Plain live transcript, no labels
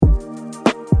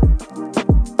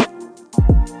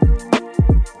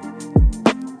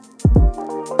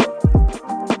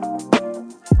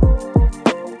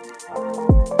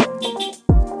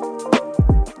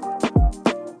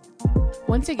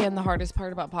the hardest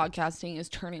part about podcasting is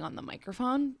turning on the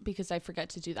microphone because I forget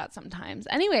to do that sometimes.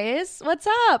 Anyways, what's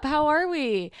up? How are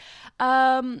we?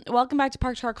 Welcome back to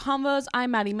Park Char Convos.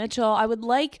 I'm Maddie Mitchell. I would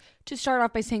like to start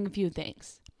off by saying a few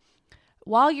things.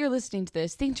 While you're listening to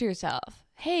this, think to yourself,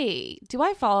 hey, do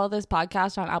I follow this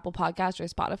podcast on Apple Podcasts or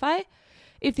Spotify?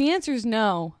 If the answer is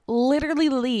no, literally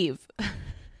leave.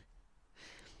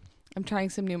 I'm trying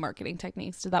some new marketing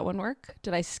techniques. Did that one work?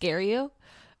 Did I scare you?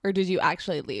 Or did you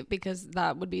actually leave? Because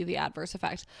that would be the adverse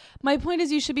effect. My point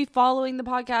is you should be following the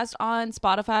podcast on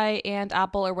Spotify and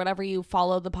Apple or whatever you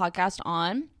follow the podcast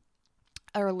on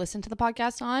or listen to the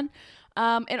podcast on.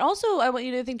 And also, I want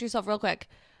you to think to yourself real quick.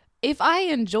 If I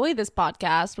enjoy this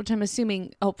podcast, which I'm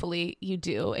assuming hopefully you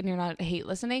do and you're not hate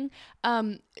listening,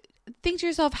 think to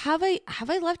yourself, have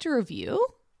I left a review?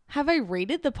 Have I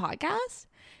rated the podcast?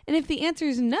 And if the answer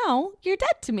is no, you're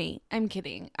dead to me. I'm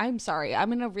kidding. I'm sorry.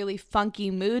 I'm in a really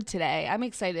funky mood today. I'm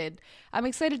excited. I'm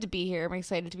excited to be here. I'm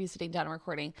excited to be sitting down and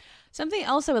recording. Something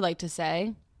else I would like to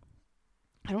say.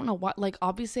 I don't know what,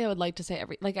 obviously I would like to say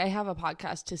I have a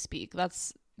podcast to speak.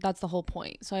 That's the whole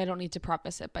point. So I don't need to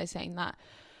preface it by saying that.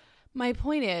 My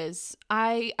point is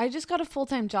I just got a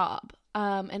full-time job.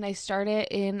 And I started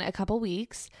in a couple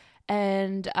weeks.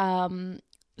 And,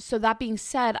 so that being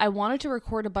said, I wanted to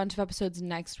record a bunch of episodes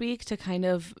next week to kind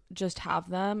of just have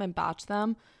them and batch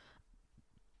them.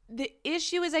 The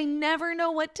issue is I never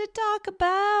know what to talk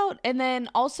about. And then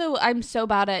also I'm so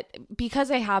bad at,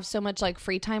 because I have so much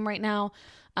free time right now,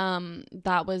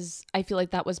 I feel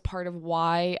like that was part of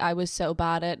why I was so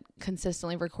bad at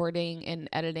consistently recording and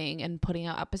editing and putting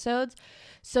out episodes.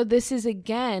 So this is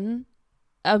again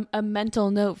a mental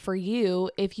note for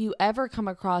you. If you ever come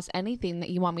across anything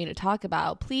that you want me to talk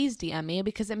about, please DM me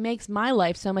because it makes my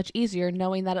life so much easier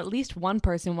knowing that at least one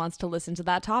person wants to listen to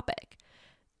that topic.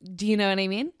 Do you know what I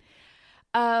mean?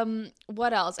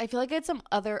 What else? I feel like I had some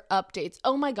other updates.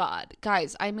 Oh my God,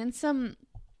 guys, I'm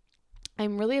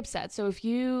really upset. So if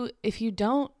you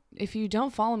don't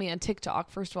follow me on TikTok,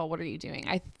 first of all, what are you doing?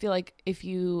 I feel like if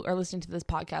you are listening to this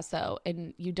podcast though,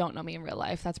 and you don't know me in real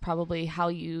life, that's probably how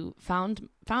you found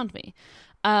me.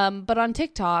 But on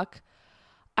TikTok,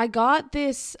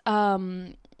 there's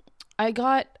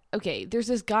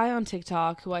this guy on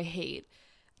TikTok who I hate.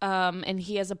 And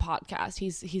he has a podcast.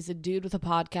 He's a dude with a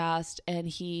podcast and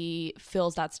he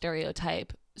fills that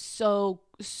stereotype so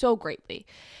greatly.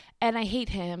 And I hate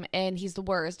him, and he's the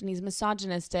worst, and he's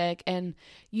misogynistic, and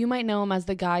you might know him as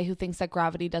the guy who thinks that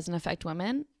gravity doesn't affect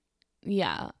women.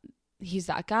 Yeah, he's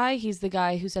that guy. He's the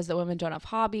guy who says that women don't have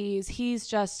hobbies. He's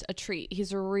just a treat.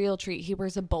 He's a real treat. He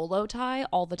wears a bolo tie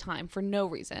all the time for no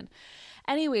reason.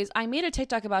 Anyways, I made a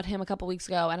TikTok about him a couple weeks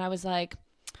ago, and I was like,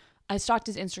 I stalked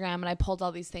his Instagram, and I pulled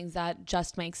all these things that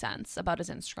just make sense about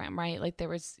his Instagram, right? There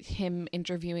was him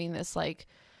interviewing this,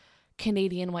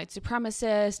 Canadian white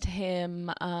supremacist,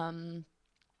 him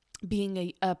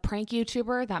being a prank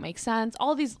YouTuber, that makes sense.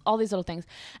 All these little things.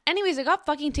 Anyways, I got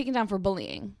fucking taken down for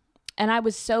bullying. And I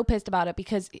was so pissed about it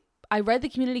because I read the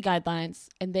community guidelines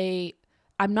and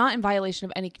I'm not in violation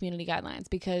of any community guidelines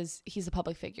because he's a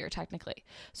public figure technically.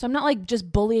 So I'm not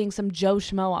just bullying some Joe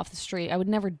Schmo off the street. I would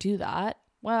never do that.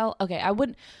 Well, okay, I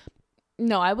wouldn't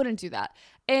do that.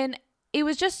 And it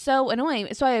was just so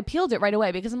annoying. So I appealed it right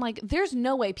away because I'm like, there's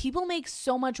no way. People make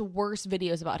so much worse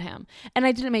videos about him. And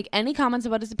I didn't make any comments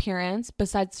about his appearance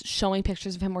besides showing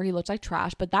pictures of him where he looks like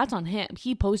trash. But that's on him.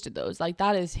 He posted those.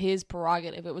 That is his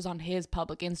prerogative. It was on his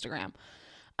public Instagram.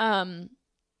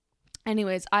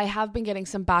 Anyways, I have been getting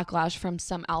some backlash from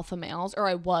some alpha males, or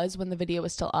I was when the video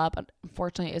was still up.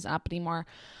 Unfortunately, it isn't up anymore.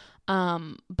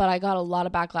 But I got a lot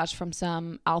of backlash from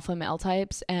some alpha male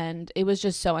types and it was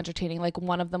just so entertaining.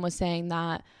 One of them was saying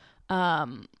that, I'll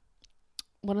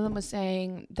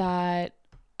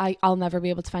never be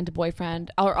able to find a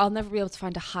boyfriend or I'll never be able to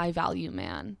find a high value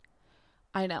man.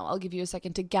 I know, I'll give you a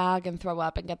second to gag and throw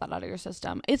up and get that out of your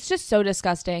system. It's just so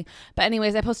disgusting. But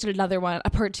anyways, I posted another one, a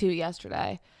part 2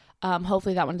 yesterday.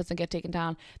 Hopefully that one doesn't get taken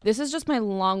down. This is just my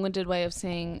long-winded way of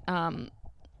saying, I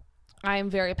am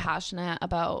very passionate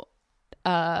about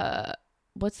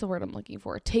what's the word I'm looking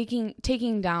for?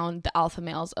 Taking down the alpha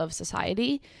males of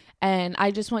society. And I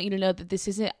just want you to know that this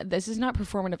is not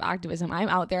performative activism. I'm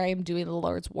out there. I am doing the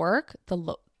Lord's work.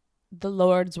 The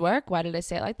Lord's work. Why did I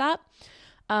say it like that?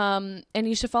 And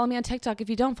you should follow me on TikTok if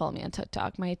you don't follow me on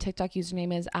TikTok. My TikTok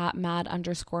username is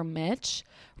 @mad_Mitch.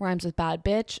 Rhymes with bad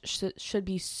bitch. Should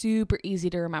be super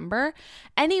easy to remember.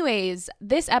 Anyways,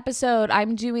 this episode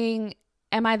I'm doing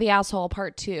Am I the Asshole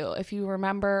part 2? If you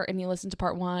remember and you listened to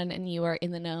part 1 and you are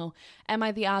in the know, Am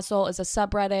I the Asshole is a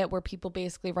subreddit where people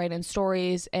basically write in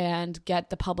stories and get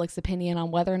the public's opinion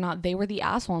on whether or not they were the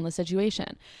asshole in the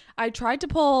situation. I tried to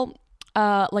pull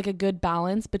like a good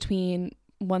balance between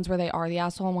ones where they are the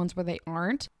asshole and ones where they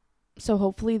aren't. So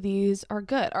hopefully these are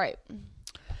good. All right.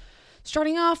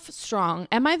 Starting off strong.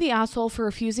 Am I the asshole for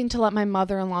refusing to let my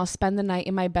mother-in-law spend the night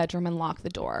in my bedroom and lock the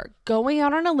door? Going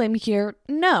out on a limb here,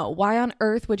 no. Why on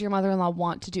earth would your mother-in-law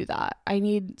want to do that? I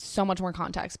need so much more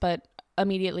context, but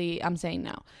immediately I'm saying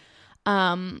no.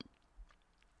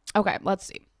 Okay, let's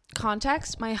see.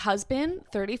 Context, my husband,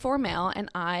 34 male, and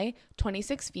I,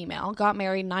 26 female, got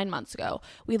married 9 months ago.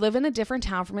 We live in a different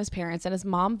town from his parents, and his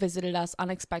mom visited us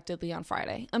unexpectedly on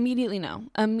Friday. Immediately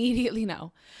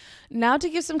no. Now to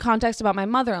give some context about my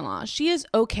mother-in-law, she is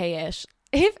okay-ish.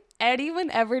 If anyone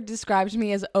ever described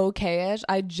me as okay-ish,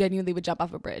 I genuinely would jump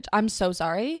off a bridge. I'm so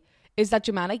sorry. Is that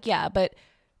dramatic? Yeah, but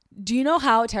do you know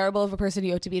how terrible of a person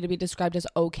you have to be described as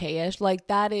okay-ish? Like,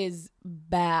 that is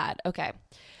bad. Okay.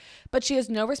 But she has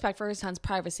no respect for her son's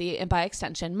privacy and, by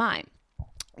extension, mine.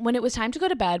 When it was time to go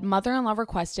to bed, mother-in-law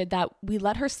requested that we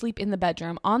let her sleep in the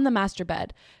bedroom on the master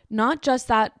bed. Not just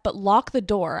that, but lock the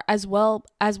door as well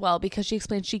because she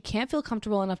explained she can't feel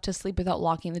comfortable enough to sleep without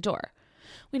locking the door.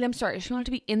 Wait, I'm sorry. She wanted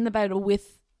to be in the bed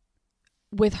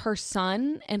with her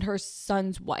son and her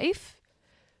son's wife?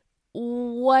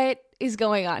 What is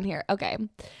going on here? Okay.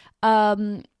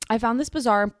 I found this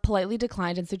bizarre and politely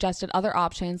declined and suggested other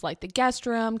options like the guest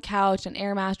room, couch, and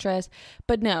air mattress.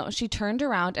 But no, she turned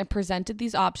around and presented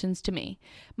these options to me.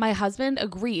 My husband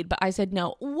agreed, but I said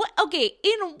no. What? Okay,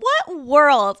 in what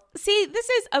world? See, this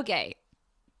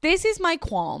is my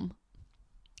qualm.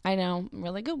 I know,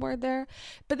 really good word there.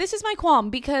 But this is my qualm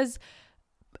because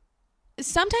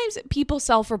sometimes people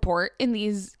self-report in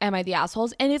these Am I the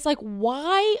Assholes, and it's like,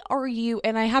 why are you,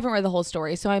 and I haven't read the whole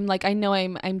story, so I'm like, I know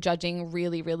I'm judging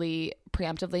really, really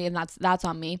preemptively, and that's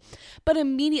on me. But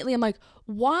immediately I'm like,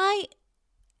 why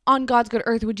on God's good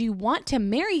earth would you want to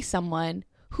marry someone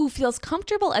who feels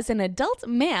comfortable as an adult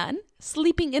man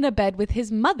sleeping in a bed with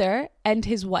his mother and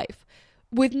his wife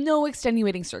with no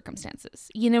extenuating circumstances?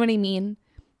 You know what I mean?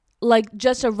 Like,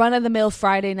 just a run-of-the-mill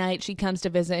Friday night, she comes to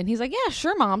visit, and he's like, yeah,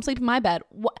 sure, mom, sleep in my bed.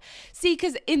 What? See,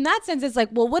 because in that sense, it's like,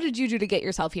 well, what did you do to get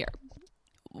yourself here?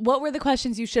 What were the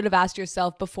questions you should have asked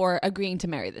yourself before agreeing to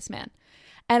marry this man?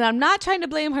 And I'm not trying to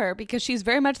blame her because she's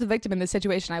very much the victim in this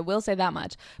situation. I will say that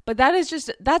much. But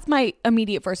that's my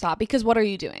immediate first thought, because what are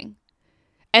you doing?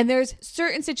 And there's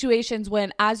certain situations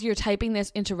when, as you're typing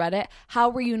this into Reddit, how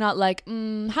were you not like,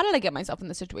 how did I get myself in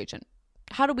this situation?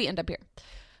 How did we end up here?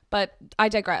 But I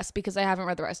digress because I haven't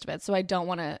read the rest of it, so I don't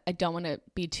want to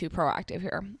be too proactive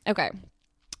here. Okay.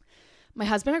 My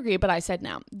husband agreed, but I said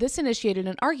no. This initiated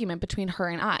an argument between her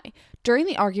and I. During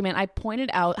the argument, I pointed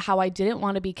out how I didn't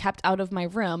want to be kept out of my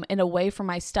room and away from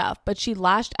my stuff, but she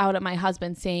lashed out at my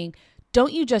husband saying,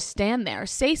 "Don't you just stand there,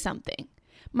 say something."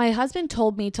 My husband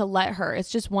told me to let her. It's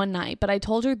just one night, but I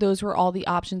told her those were all the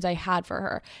options I had for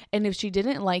her, and if she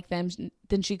didn't like them,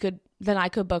 then I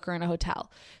could book her in a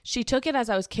hotel. She took it as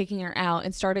I was kicking her out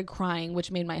and started crying,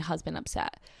 which made my husband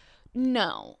upset.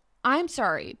 No, I'm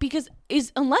sorry, because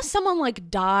unless someone like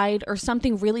died or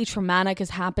something really traumatic has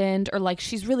happened, or like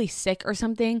she's really sick or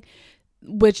something,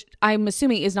 which I'm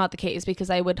assuming is not the case because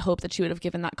I would hope that she would have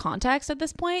given that context at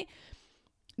this point.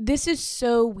 This is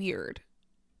so weird.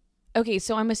 Okay,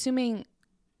 so I'm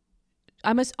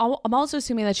also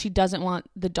assuming that she doesn't want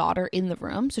the daughter in the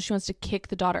room, so she wants to kick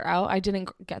the daughter out. I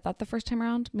didn't get that the first time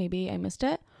around. Maybe I missed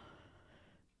it.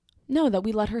 No, that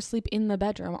we let her sleep in the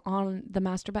bedroom on the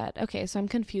master bed. Okay, so I'm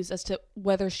confused as to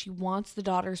whether she wants the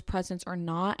daughter's presence or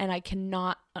not, and I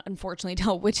cannot, unfortunately,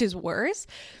 tell which is worse.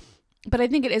 But I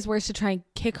think it is worse to try and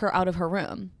kick her out of her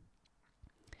room.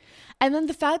 And then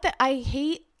the fact that I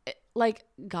hate, like,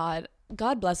 God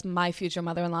bless my future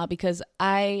mother-in-law, because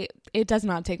it does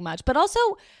not take much. But also,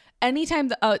 anytime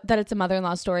that it's a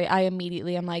mother-in-law story, I'm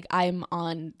like, I'm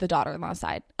on the daughter-in-law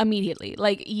side immediately.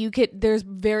 Like, there's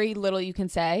very little you can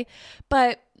say.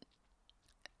 But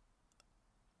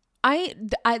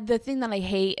the thing that I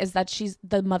hate is that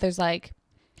the mother's like,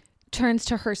 turns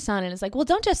to her son and is like, well,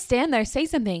 don't just stand there, say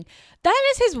something. That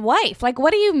is his wife. Like,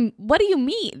 what do you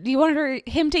mean? Do you want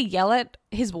him to yell at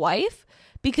his wife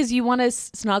because you want to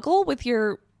snuggle with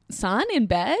your son in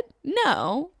bed?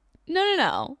 No.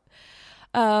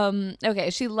 Okay,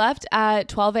 she left at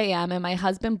 12 a.m. and my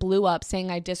husband blew up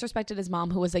saying I disrespected his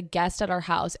mom, who was a guest at our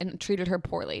house, and treated her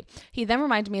poorly. He then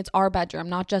reminded me it's our bedroom,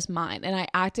 not just mine, and I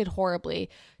acted horribly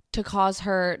to cause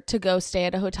her to go stay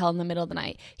at a hotel in the middle of the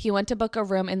night. He went to book a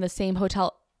room in the same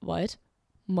hotel. What?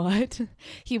 What?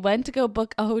 He went to go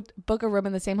book a room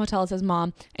in the same hotel as his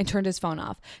mom and turned his phone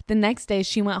off. The next day,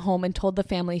 she went home and told the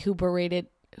family who berated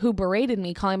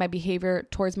me, calling my behavior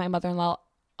towards my mother-in-law.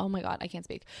 Oh my God, I can't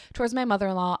speak. Towards my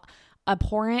mother-in-law,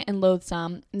 abhorrent and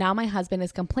loathsome. Now my husband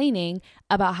is complaining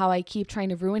about how I keep trying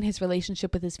to ruin his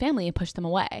relationship with his family and push them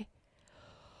away.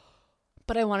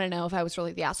 But I want to know if I was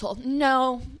really the asshole.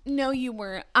 No, you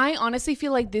weren't. I honestly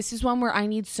feel like this is one where I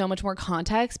need so much more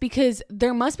context, because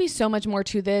there must be so much more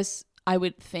to this, I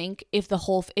would think, if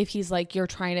he's like, you're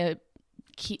trying to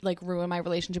ruin my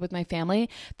relationship with my family,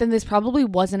 then this probably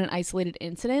wasn't an isolated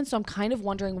incident. So I'm kind of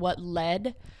wondering what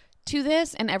led to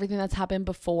this and everything that's happened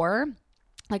before,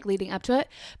 like leading up to it.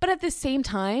 But at the same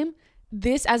time,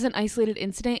 this as an isolated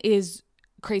incident is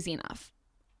crazy enough.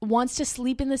 Wants to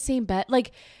sleep in the same bed.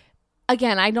 Like,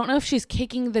 again, I don't know if she's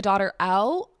kicking the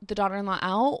daughter-in-law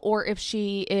out, or if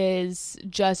she is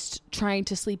just trying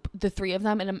to sleep the three of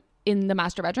them in the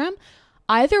master bedroom.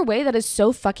 Either way, that is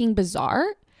so fucking bizarre.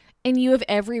 And you have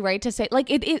every right to say,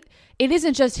 like, it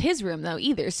isn't just his room though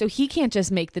either. So he can't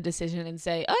just make the decision and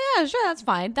say, oh yeah, sure, that's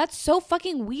fine. That's so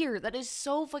fucking weird. That is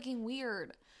so fucking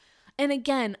weird. And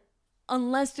again,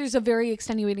 unless there's a very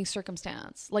extenuating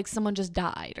circumstance, like someone just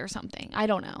died or something. I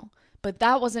don't know. But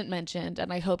that wasn't mentioned,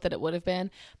 and I hope that it would have been.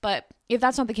 But if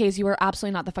that's not the case, you are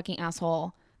absolutely not the fucking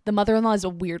asshole. The mother-in-law is a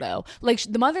weirdo. Like,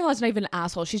 the mother-in-law is not even an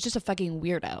asshole. She's just a fucking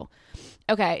weirdo.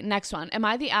 Okay, next one. Am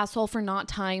I the asshole for not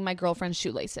tying my girlfriend's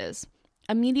shoelaces?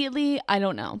 Immediately, I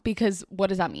don't know, because what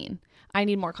does that mean? I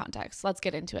need more context. Let's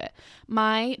get into it.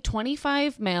 My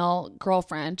 25 male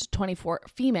girlfriend, 24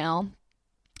 female,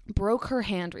 broke her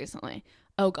hand recently.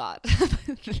 Oh God.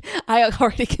 I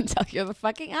already can tell you're the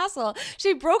fucking asshole.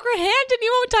 She broke her hand and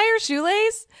you won't tie her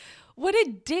shoelace? What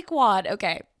a dickwad.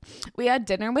 Okay. We had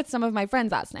dinner with some of my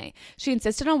friends last night. She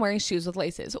insisted on wearing shoes with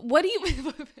laces. What do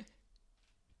you...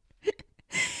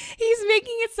 He's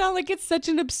making it sound like it's such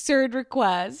an absurd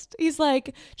request. He's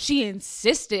like, she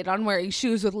insisted on wearing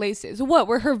shoes with laces. What,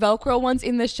 were her Velcro ones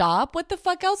in the shop? What the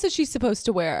fuck else is she supposed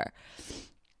to wear?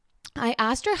 I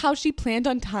asked her how she planned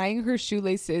on tying her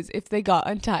shoelaces if they got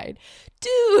untied.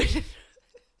 Dude,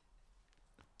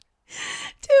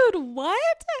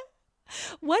 what?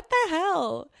 What the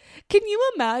hell? Can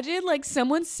you imagine, like,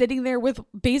 someone sitting there with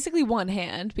basically one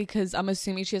hand, because I'm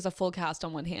assuming she has a full cast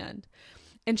on one hand,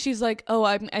 and she's like, oh,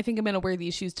 I think I'm going to wear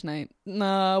these shoes tonight.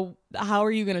 How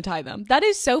are you going to tie them? That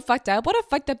is so fucked up. What a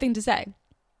fucked up thing to say.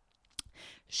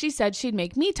 She said she'd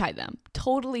make me tie them.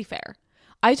 Totally fair.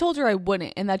 I told her I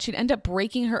wouldn't, and that she'd end up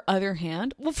breaking her other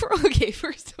hand. Well,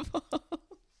 first of all,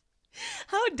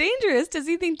 how dangerous does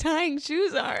he think tying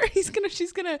shoes are?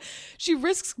 She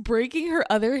risks breaking her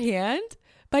other hand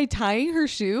by tying her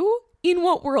shoe? In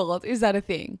what world is that a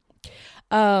thing?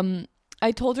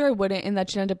 I told her I wouldn't, and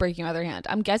that she'd end up breaking her other hand.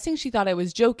 I'm guessing she thought I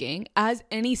was joking, as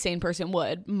any sane person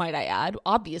would, might I add.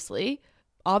 Obviously,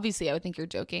 I would think you're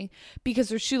joking, because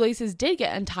her shoelaces did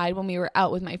get untied when we were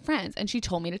out with my friends, and she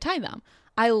told me to tie them.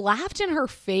 I laughed in her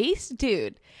face,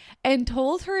 dude, and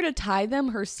told her to tie them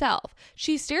herself.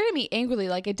 She stared at me angrily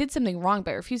like I did something wrong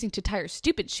by refusing to tie her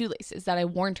stupid shoelaces that I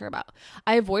warned her about.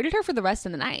 I avoided her for the rest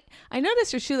of the night. I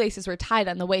noticed her shoelaces were tied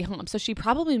on the way home, so she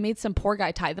probably made some poor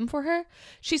guy tie them for her.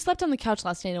 She slept on the couch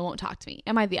last night and won't talk to me.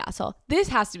 Am I the asshole? This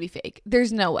has to be fake.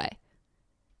 There's no way.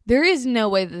 There is no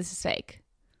way that this is fake.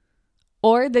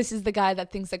 Or this is the guy that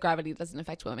thinks that gravity doesn't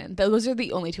affect women. Those are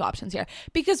the only two options here.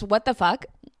 Because what the fuck?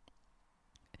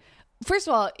 First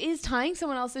of all, is tying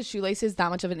someone else's shoelaces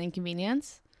that much of an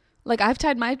inconvenience? Like, I've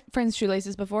tied my friend's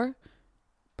shoelaces before.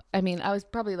 I mean, I was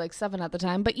probably like 7 at the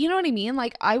time, but you know what I mean?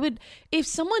 Like, I would, if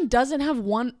someone doesn't have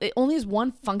only has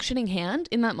one functioning hand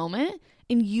in that moment,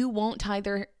 and you won't tie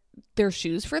their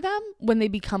shoes for them when they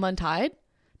become untied,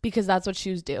 because that's what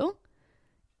shoes do,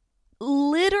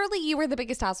 literally you were the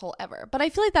biggest asshole ever. But I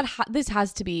feel like this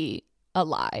has to be a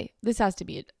lie. This has to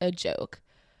be a joke.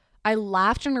 I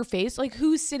laughed in her face. Like,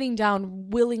 who's sitting down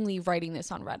willingly writing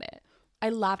this on Reddit? I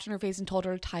laughed in her face and told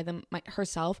her to tie them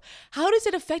herself. How does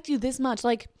it affect you this much?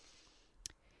 Like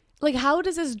how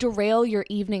does this derail your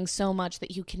evening so much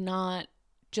that you cannot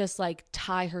just like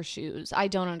tie her shoes? I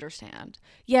don't understand.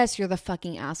 Yes, you're the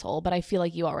fucking asshole, but I feel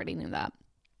like you already knew that.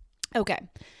 Okay.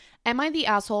 Am I the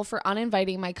asshole for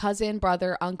uninviting my cousin,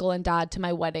 brother, uncle, and dad to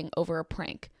my wedding over a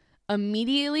prank?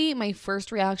 Immediately, my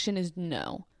first reaction is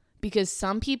no. Because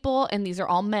some people, and these are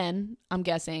all men, I'm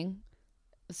guessing,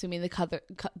 assuming the cother,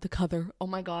 oh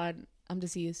my God, I'm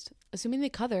deceased. Assuming the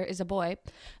cother is a boy,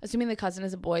 assuming the cousin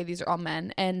is a boy, these are all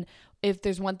men. And if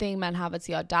there's one thing men have, it's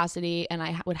the audacity. And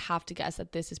I would have to guess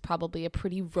that this is probably a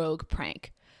pretty rogue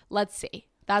prank. Let's see.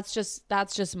 That's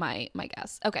just my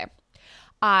guess. Okay.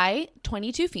 I,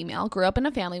 22 female, grew up in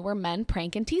a family where men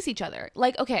prank and tease each other.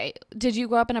 Like, okay, did you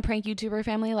grow up in a prank YouTuber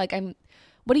family? Like,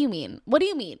 what do you mean? What do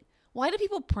you mean? Why do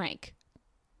people prank?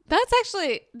 That's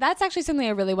actually something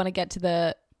I really want to get to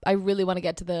the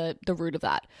root of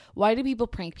that. Why do people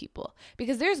prank people?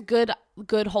 Because there's good,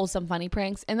 wholesome, funny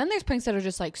pranks. And then there's pranks that are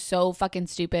just like so fucking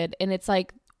stupid. And it's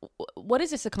like, what is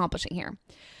this accomplishing here?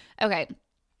 Okay.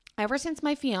 Ever since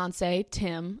my fiance,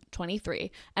 Tim, 23,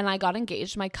 and I got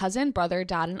engaged, my cousin, brother,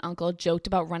 dad, and uncle joked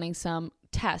about running some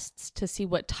tests to see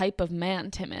what type of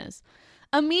man Tim is.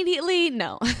 Immediately,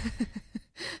 no.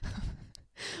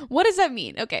 What does that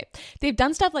mean? Okay. They've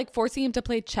done stuff like forcing him to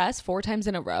play chess 4 times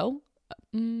in a row.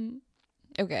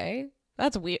 Okay.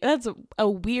 That's weird. That's a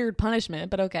weird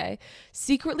punishment, but okay.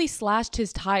 Secretly slashed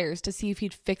his tires to see if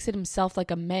he'd fix it himself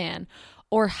like a man,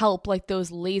 or help like those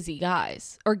lazy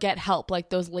guys, or get help like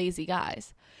those lazy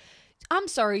guys. I'm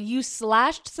sorry, you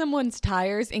slashed someone's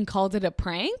tires and called it a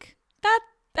prank?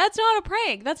 That's not a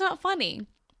prank. That's not funny.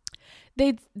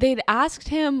 They'd asked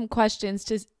him questions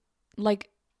to, like,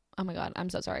 oh my God, I'm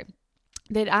so sorry.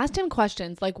 They'd asked him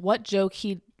questions like what joke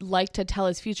he'd like to tell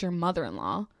his future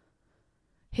mother-in-law,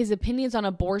 his opinions on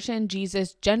abortion,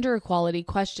 Jesus, gender equality,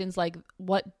 questions like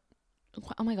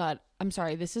oh my God, I'm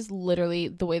sorry. This is literally,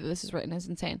 the way that this is written is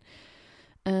insane.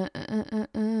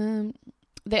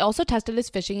 They also tested his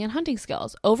fishing and hunting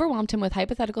skills, overwhelmed him with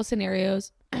hypothetical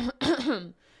scenarios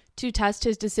to test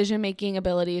his decision-making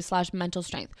abilities / mental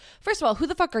strength. First of all, who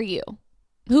the fuck are you?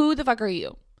 Who the fuck are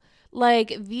you?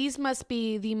 Like, these must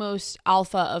be the most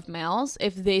alpha of males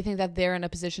if they think that they're in a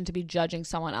position to be judging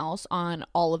someone else on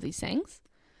all of these things.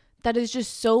 That is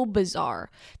just so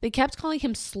bizarre. They kept calling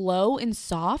him slow and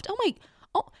soft.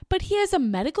 But he has a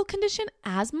medical condition,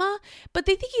 asthma, but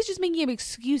they think he's just making up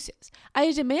excuses.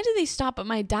 I demanded they stop, but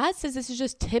my dad says this is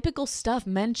just typical stuff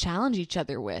men challenge each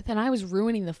other with, and I was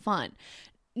ruining the fun.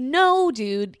 No,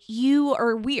 dude, you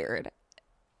are weird.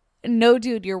 No,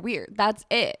 dude, you're weird. That's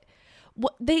it.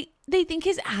 What they think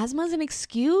his asthma is an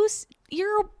excuse?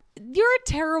 You're a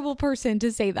terrible person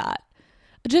to say that.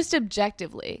 Just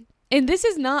objectively. And this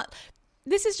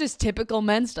is just typical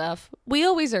men stuff. We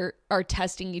always are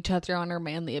testing each other on our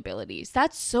manly abilities.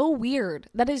 That's so weird.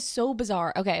 That is so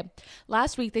bizarre. Okay.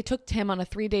 Last week they took Tim on a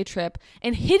 3-day trip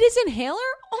and hid his inhaler.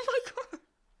 Oh my God.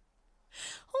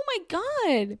 Oh my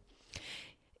God.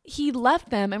 He left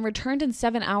them and returned in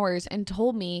 7 hours and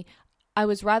told me I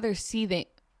was rather seething.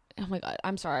 Oh my God.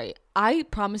 I'm sorry. I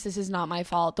promise this is not my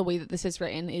fault. The way that this is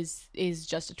written is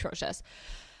just atrocious.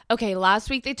 Okay, last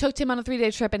week they took Tim on a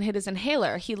 3-day trip and hid his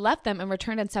inhaler. He left them and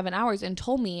returned in 7 hours and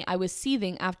told me I was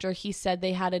seething after he said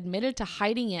they had admitted to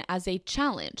hiding it as a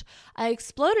challenge. I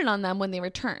exploded on them when they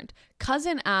returned.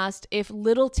 Cousin asked if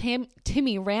little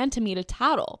Timmy ran to me to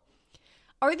tattle.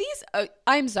 Are these,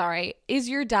 I'm sorry, is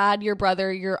your dad, your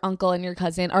brother, your uncle, and your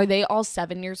cousin, are they all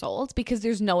 7 years old? Because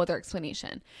there's no other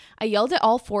explanation. I yelled at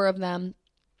all four of them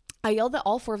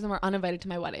are uninvited to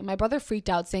my wedding. My brother freaked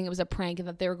out, saying it was a prank and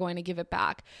that they were going to give it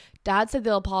back. Dad said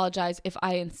they'll apologize if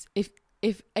I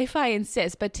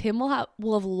insist, but Tim will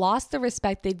have lost the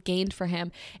respect they'd gained for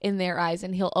him in their eyes,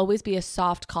 and he'll always be a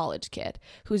soft college kid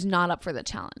who's not up for the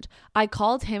challenge. I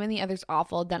called him and the others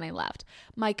awful, then I left.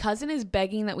 My cousin is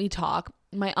begging that we talk.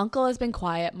 My uncle has been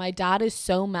quiet. My dad is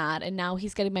so mad, and now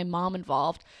he's getting my mom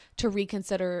involved to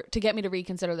get me to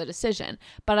reconsider the decision.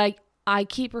 But I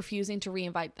keep refusing to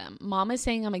reinvite them. Mom is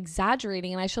saying I'm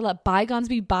exaggerating and I should let bygones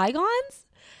be bygones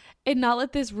and not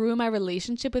let this ruin my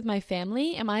relationship with my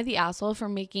family. Am I the asshole for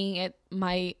making it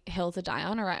my hill to die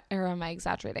on, or am I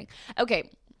exaggerating? Okay.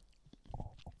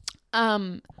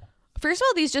 First of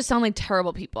all, these just sound like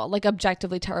terrible people, like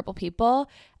objectively terrible people.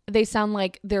 They sound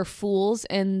like they're fools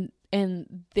and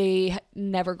they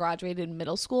never graduated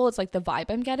middle school. It's like the vibe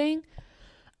I'm getting.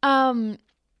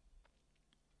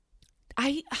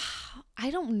 I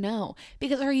don't know,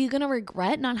 because are you going to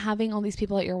regret not having all these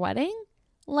people at your wedding?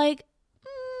 Like,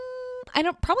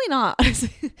 probably not.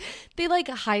 They like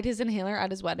hide his inhaler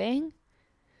at his wedding.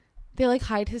 They like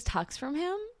hide his tux from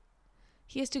him.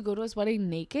 He has to go to his wedding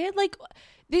naked. Like,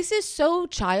 this is so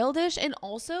childish. And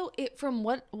also from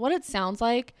what it sounds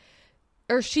like,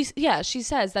 or she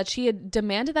says that she had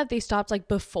demanded that they stopped like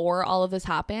before all of this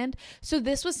happened. So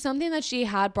this was something that she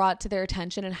had brought to their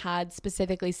attention and had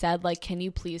specifically said, like, can you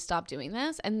please stop doing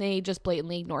this? And they just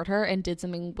blatantly ignored her and did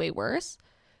something way worse.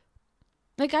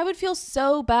 Like, I would feel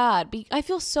so bad. I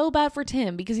feel so bad for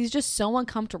Tim because he's just so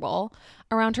uncomfortable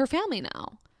around her family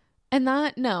now. And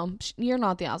no, you're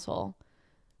not the asshole.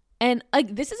 And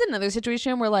like, this is another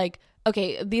situation where like,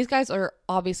 okay, these guys are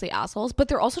obviously assholes, but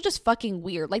they're also just fucking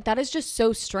weird. Like, that is just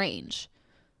so strange.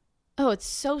 Oh, it's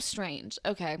so strange.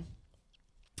 Okay.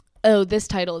 Oh, this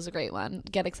title is a great one.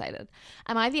 Get excited.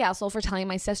 Am I the asshole for telling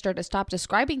my sister to stop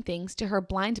describing things to her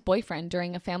blind boyfriend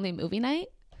during a family movie night?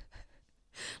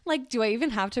 Like, do I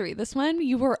even have to read this one?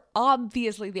 You were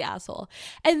obviously the asshole.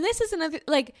 And this is another,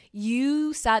 like,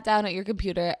 you sat down at your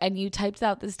computer and you typed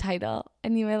out this title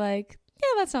and you were like,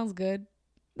 yeah, that sounds good.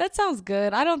 That sounds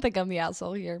good. I don't think I'm the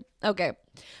asshole here. Okay.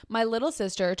 My little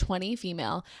sister, 20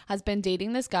 female, has been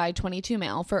dating this guy, 22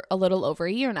 male, for a little over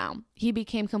a year now. He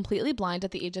became completely blind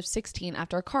at the age of 16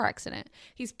 after a car accident.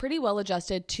 He's pretty well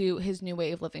adjusted to his new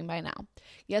way of living by now.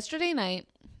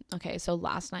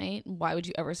 Last night, why would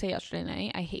you ever say yesterday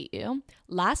night? I hate you.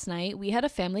 Last night, we had a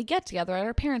family get together at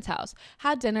our parents' house,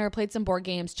 had dinner, played some board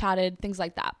games, chatted, things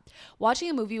like that. Watching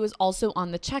a movie was also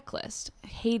on the checklist. I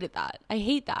hated that. I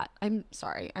hate that. I'm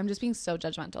sorry. I'm just being so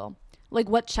judgmental. Like,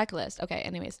 what checklist? Okay,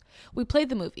 anyways, we played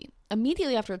the movie.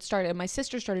 Immediately after it started, my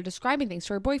sister started describing things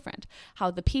to her boyfriend,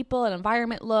 how the people and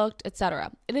environment looked,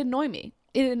 etc. It annoyed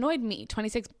me.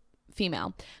 26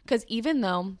 female, because even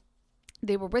though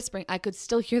they were whispering, I could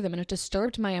still hear them and it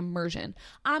disturbed my immersion.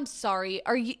 I'm sorry.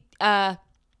 I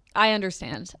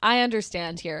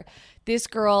understand here. This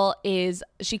girl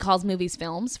she calls movies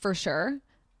films for sure.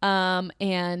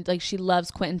 And like she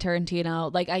loves Quentin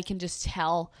Tarantino. Like I can just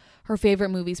tell her favorite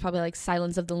movies probably like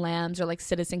Silence of the Lambs or like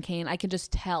Citizen Kane. I can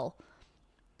just tell.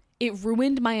 It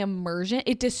ruined my immersion.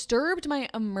 It disturbed my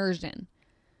immersion.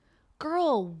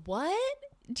 Girl, what?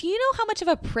 Do you know how much of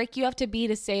a prick you have to be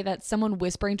to say that someone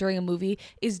whispering during a movie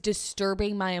is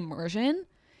disturbing my immersion?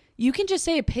 You can just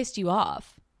say it pissed you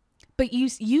off. But you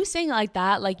saying it like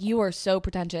that, like you are so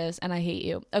pretentious and I hate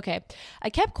you. Okay, I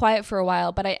kept quiet for a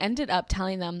while, but I ended up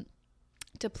telling them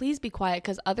to please be quiet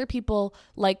because other people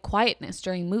like quietness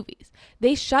during movies.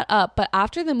 They shut up, but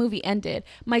after the movie ended,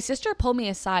 my sister pulled me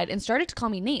aside and started to call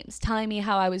me names, telling me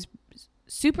how I was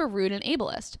super rude and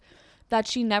ableist. That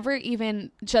she never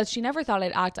thought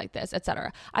I'd act like this,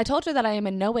 etc. I told her that I am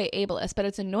in no way ableist, but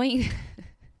it's annoying.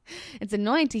 It's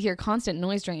annoying to hear constant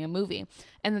noise during a movie,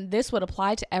 and this would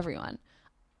apply to everyone.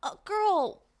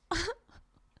 Girl,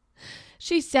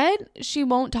 she said she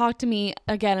won't talk to me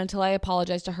again until I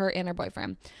apologize to her and her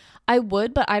boyfriend. I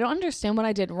would, but I don't understand what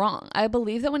I did wrong. I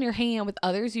believe that when you're hanging out with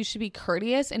others, you should be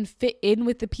courteous and fit in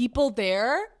with the people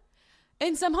there,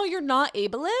 and somehow you're not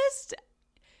ableist.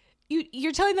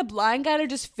 You're telling the blind guy to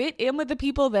just fit in with the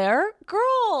people there?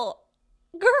 Girl,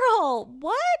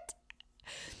 what?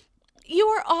 You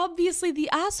are obviously the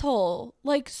asshole.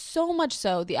 Like, so much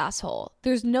so the asshole.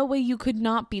 There's no way you could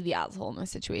not be the asshole in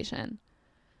this situation.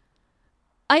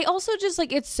 I also just,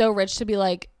 like, it's so rich to be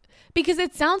like, because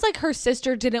it sounds like her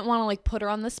sister didn't want to, like, put her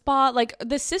on the spot. Like,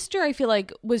 the sister, I feel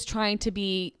like, was trying to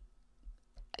be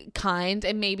kind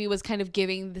and maybe was kind of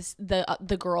giving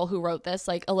the girl who wrote this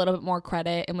like a little bit more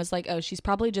credit and was like, oh, she's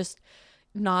probably just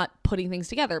not putting things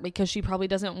together because she probably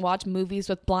doesn't watch movies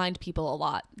with blind people a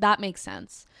lot. That makes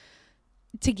sense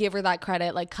to give her that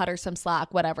credit, like cut her some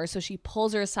slack, whatever. So she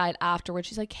pulls her aside afterwards.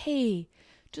 She's like, hey,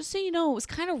 just so you know, it was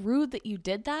kind of rude that you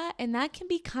did that, and that can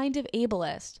be kind of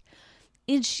ableist.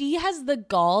 And she has the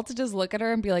gall to just look at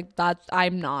her and be like,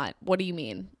 I'm not. What do you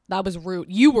mean? That was rude.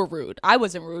 You were rude. I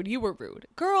wasn't rude. You were rude.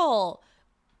 Girl.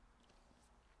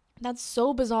 That's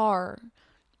so bizarre.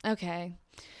 Okay.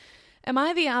 Am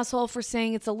I the asshole for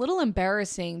saying it's a little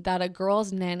embarrassing that a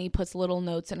girl's nanny puts little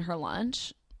notes in her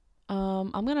lunch?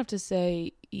 I'm going to have to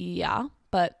say yeah,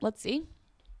 but let's see.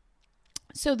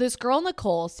 So this girl,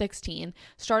 Nicole, 16,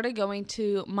 started going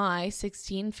to my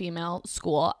 16 female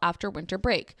school after winter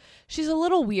break. She's a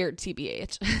little weird,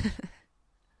 TBH.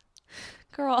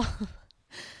 Girl,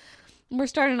 we're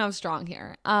starting off strong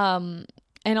here. And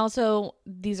also,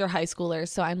 these are high schoolers,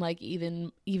 so I'm like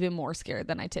even more scared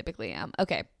than I typically am.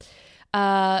 Okay.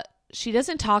 She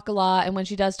doesn't talk a lot, and when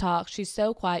she does talk, she's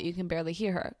so quiet you can barely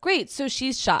hear her. Great, so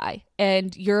she's shy,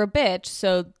 and you're a bitch,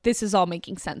 so this is all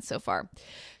making sense so far.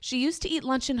 She used to eat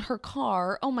lunch in her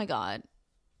car. Oh my God,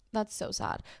 that's so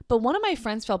sad. But one of my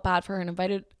friends felt bad for her and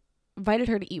invited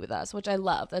her to eat with us, which I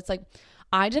love. That's like,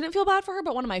 I didn't feel bad for her,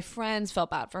 but one of my friends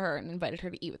felt bad for her and invited her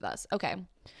to eat with us. Okay.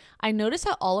 I noticed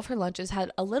how all of her lunches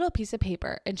had a little piece of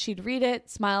paper, and she'd read it,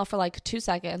 smile for like 2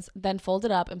 seconds, then fold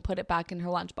it up and put it back in her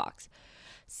lunchbox.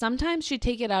 Sometimes she'd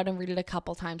take it out and read it a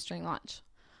couple times during lunch.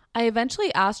 I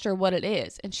eventually asked her what it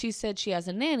is, and she said she has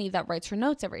a nanny that writes her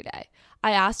notes every day.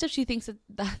 I asked if she thinks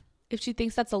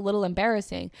that's a little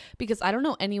embarrassing, because I don't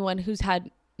know anyone who's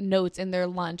had notes in their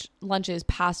lunches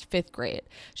past 5th grade.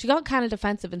 She got kind of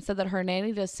defensive and said that her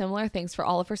nanny does similar things for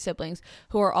all of her siblings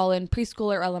who are all in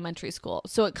preschool or elementary school.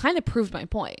 So it kind of proved my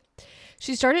point.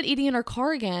 She started eating in her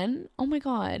car again. Oh my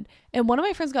God. And one of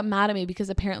my friends got mad at me because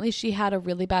apparently she had a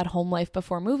really bad home life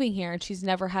before moving here and she's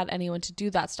never had anyone to do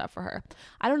that stuff for her.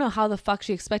 I don't know how the fuck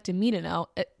she expected me to know,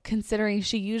 considering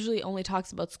she usually only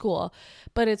talks about school,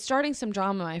 but it's starting some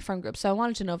drama in my friend group. So I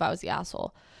wanted to know if I was the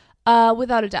asshole.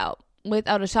 Without a doubt.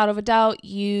 Without a shadow of a doubt,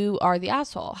 you are the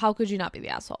asshole. How could you not be the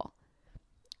asshole?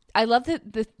 I love that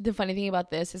the funny thing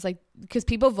about this is like, because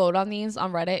people vote on these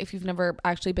on Reddit. If you've never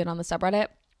actually been on the subreddit,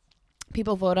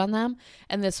 people vote on them.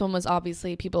 And this one was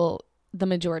obviously the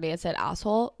majority had said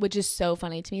asshole, which is so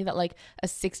funny to me that like a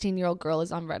 16-year-old girl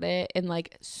is on Reddit and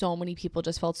like so many people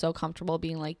just felt so comfortable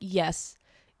being like, yes,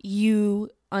 you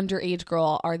underage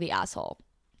girl are the asshole.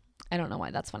 I don't know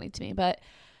why that's funny to me, but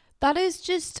that is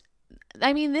just,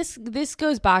 I mean, this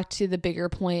goes back to the bigger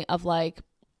point of like,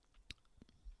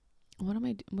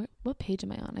 what page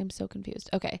am I on? I'm so confused.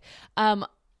 Okay.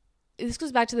 This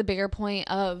goes back to the bigger point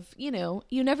of, you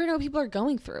never know what people are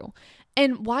going through.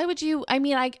 And why would you, I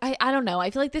mean, I don't know.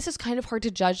 I feel like this is kind of hard to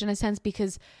judge in a sense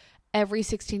because every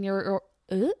 16-year-old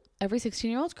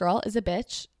girl is a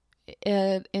bitch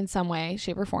in some way,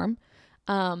 shape or form.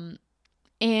 But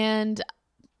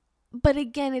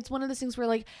again, it's one of those things where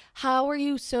like, how are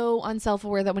you so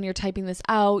unself-aware that when you're typing this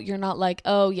out, you're not like,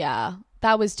 oh yeah,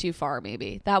 that was too far.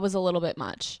 Maybe that was a little bit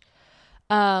much.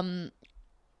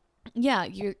 Yeah,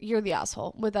 you're the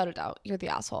asshole. Without a doubt, you're the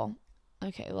asshole.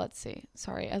 Okay, let's see.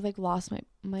 Sorry, I like lost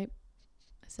my,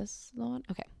 is this the one?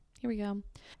 Okay, here we go.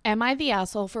 Am I the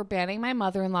asshole for banning my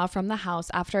mother-in-law from the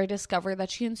house after I discovered that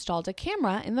she installed a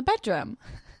camera in the bedroom?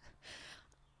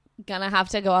 Gonna have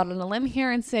to go out on a limb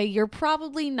here and say you're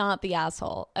probably not the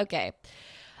asshole. Okay.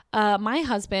 My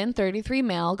husband, 33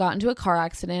 male, got into a car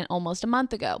accident almost a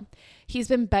month ago. He's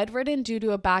been bedridden due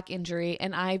to a back injury,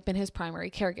 and I've been his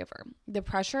primary caregiver. The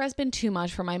pressure has been too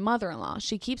much for my mother-in-law.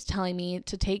 She keeps telling me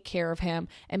to take care of him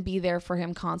and be there for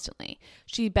him constantly.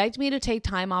 She begged me to take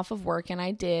time off of work, and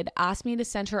I did, asked me to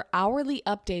send her hourly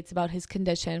updates about his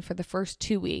condition for the first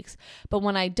 2 weeks, but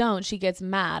when I don't, she gets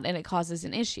mad and it causes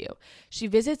an issue. She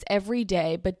visits every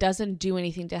day, but doesn't do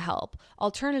anything to help.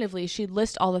 Alternatively, she'd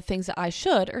list all the things that I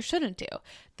should or shouldn't do.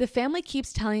 The family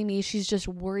keeps telling me she's just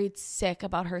worried sick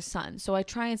about her son, so I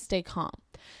try and stay calm.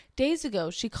 Days ago,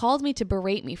 she called me to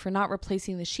berate me for not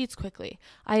replacing the sheets quickly.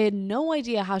 I had no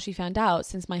idea how she found out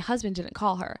since my husband didn't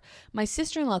call her. My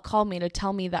sister-in-law called me to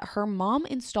tell me that her mom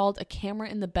installed a camera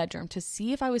in the bedroom to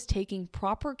see if I was taking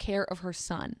proper care of her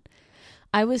son.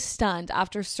 I was stunned.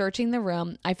 After searching the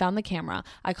room, I found the camera.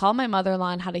 I called my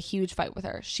mother-in-law and had a huge fight with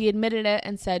her. She admitted it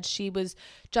and said she was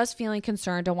just feeling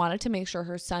concerned and wanted to make sure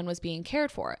her son was being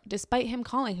cared for, despite him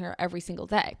calling her every single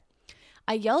day.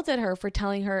 I yelled at her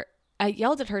telling her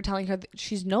that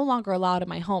she's no longer allowed in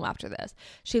my home after this.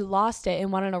 She lost it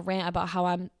and went on a rant about how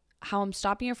I'm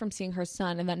stopping her from seeing her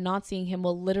son and that not seeing him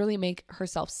will literally make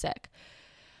herself sick.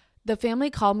 The family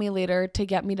called me later to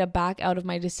get me to back out of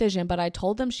my decision, but I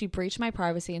told them she breached my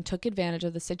privacy and took advantage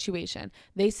of the situation.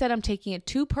 They said I'm taking it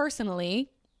too personally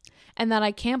and that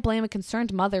I can't blame a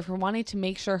concerned mother for wanting to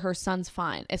make sure her son's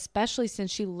fine, especially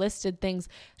since she listed things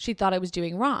she thought I was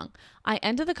doing wrong. I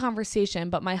ended the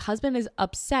conversation, but my husband is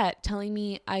upset, telling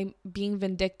me I'm being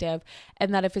vindictive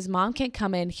and that if his mom can't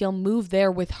come in, he'll move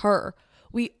there with her.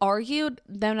 We argued,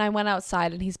 then I went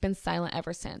outside and he's been silent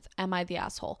ever since. Am I the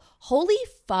asshole? Holy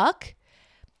fuck.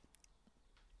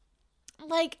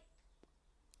 Like,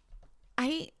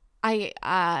 I'm at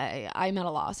a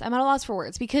loss. I'm at a loss for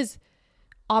words because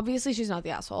obviously she's not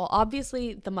the asshole.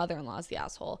 Obviously the mother-in-law is the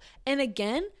asshole. And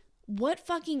again, what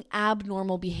fucking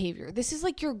abnormal behavior. This is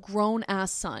like your grown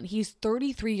ass son. He's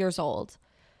 33 years old.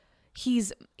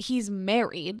 He's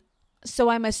married. So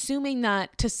I'm assuming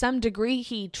that to some degree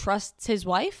he trusts his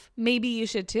wife. Maybe you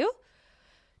should too.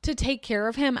 To take care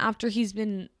of him after he's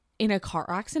been in a car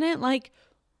accident. Like,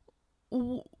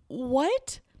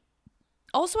 what?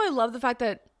 Also, I love the fact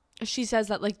that she says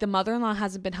that like the mother-in-law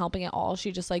hasn't been helping at all.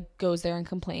 She just like goes there and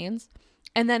complains.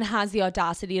 And then has the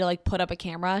audacity to like put up a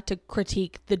camera to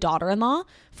critique the daughter-in-law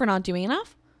for not doing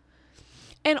enough.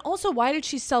 And also, why did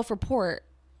she self-report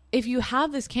if you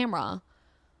have this camera?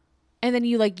 And then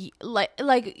you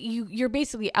you're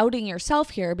basically outing yourself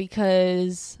here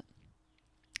because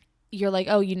you're like,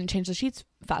 oh, you didn't change the sheets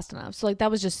fast enough. So like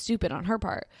that was just stupid on her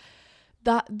part.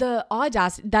 The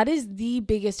audacity, that is the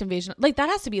biggest invasion. Like that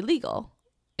has to be illegal.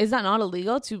 Is that not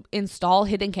illegal to install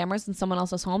hidden cameras in someone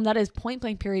else's home? That is point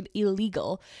blank period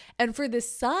illegal. And for the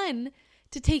son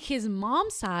to take his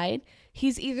mom's side,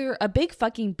 he's either a big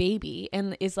fucking baby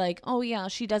and is like, oh yeah,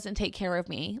 she doesn't take care of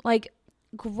me. Like,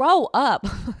 grow up.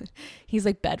 He's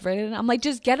like bedridden. I'm like,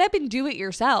 just get up and do it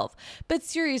yourself. But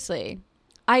seriously,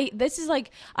 This is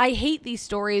like, I hate these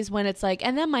stories when it's like,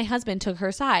 and then my husband took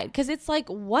her side, because it's like,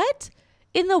 what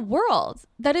in the world?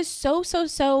 That is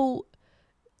so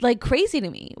like crazy to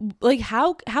me. Like,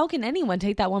 how can anyone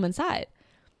take that woman's side?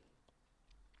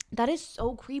 That is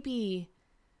so creepy.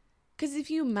 Because if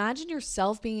you imagine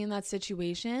yourself being in that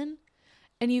situation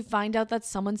and you find out that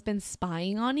someone's been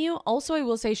spying on you. Also, I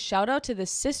will say shout out to the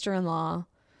sister-in-law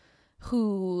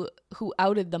who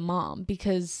outed the mom,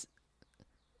 because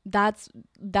that's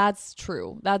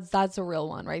true. That's a real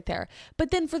one right there. But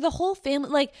then for the whole family,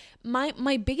 like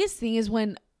my biggest thing is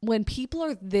when people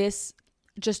are this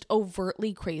just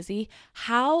overtly crazy,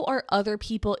 how are other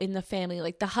people in the family,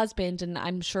 like the husband, and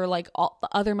I'm sure like all the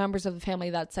other members of the family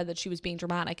that said that she was being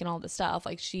dramatic and all this stuff,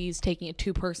 like she's taking it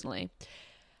too personally.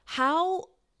 How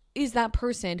is that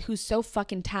person who's so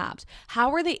fucking tapped,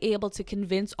 how are they able to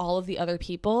convince all of the other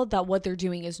people that what they're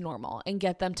doing is normal and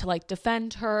get them to like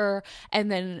defend her, and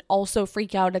then also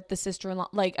freak out at the sister-in-law,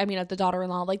 at the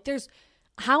daughter-in-law? Like,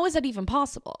 how is that even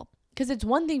possible? Because it's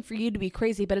one thing for you to be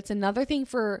crazy, but it's another thing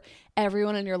for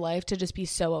everyone in your life to just be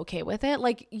so okay with it.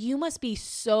 Like, you must be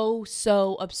so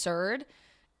absurd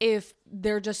if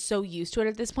they're just so used to it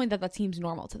at this point that seems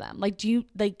normal to them. Like,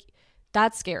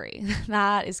 that's scary.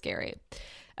 That is scary.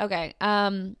 Okay.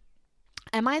 Am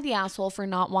I the asshole for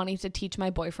not wanting to teach my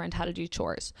boyfriend how to do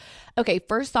chores? Okay.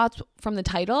 First thoughts from the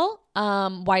title.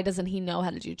 Why doesn't he know how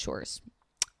to do chores?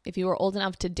 If you were old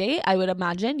enough to date, I would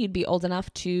imagine you'd be old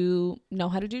enough to know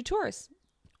how to do chores.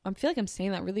 I feel like I'm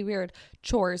saying that really weird.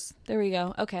 Chores. There we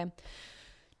go. Okay.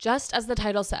 Just as the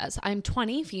title says, I'm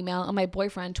 20, female, and my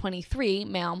boyfriend, 23,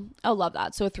 male. Oh, love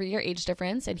that. So a 3-year age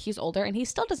difference, and he's older, and he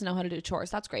still doesn't know how to do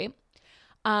chores. That's great.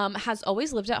 Has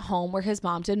always lived at home where his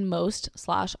mom did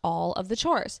most/all of the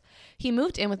chores. He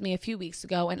moved in with me a few weeks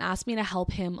ago and asked me to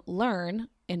help him learn,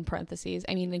 in parentheses,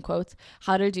 in quotes,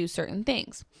 how to do certain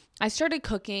things. I started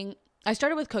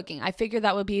with cooking. I figured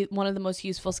that would be one of the most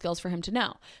useful skills for him to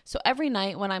know. So every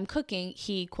night when I'm cooking,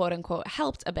 he quote unquote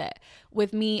helped a bit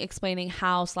with me explaining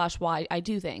how/why I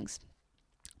do things.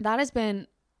 That has been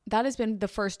the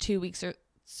first 2 weeks or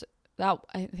so. That,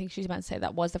 I think she's meant to say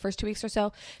that was the first 2 weeks or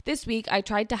so. This week, I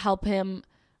tried to help him.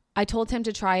 I told him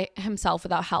to try himself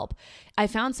without help. I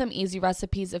found some easy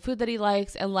recipes of food that he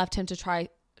likes and left him to try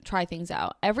things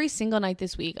out. Every single night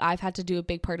this week, I've had to do a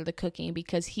big part of the cooking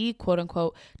because he, quote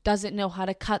unquote, doesn't know how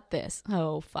to cut this.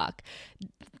 Oh, fuck.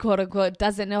 Quote unquote,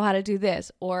 doesn't know how to do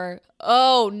this. Or,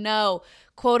 oh no,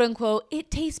 quote unquote, it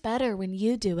tastes better when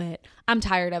you do it. I'm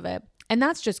tired of it. And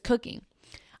that's just cooking.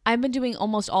 I've been doing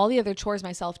almost all the other chores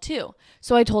myself too.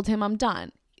 So I told him I'm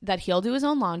done, that he'll do his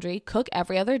own laundry, cook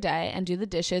every other day, and do the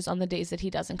dishes on the days that he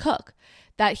doesn't cook.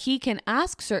 That he can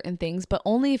ask certain things, but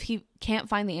only if he can't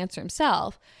find the answer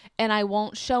himself, and I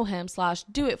won't show him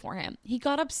 / do it for him. He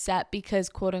got upset because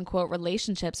quote unquote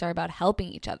relationships are about helping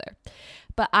each other.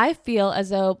 But I feel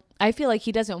like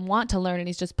he doesn't want to learn and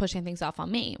he's just pushing things off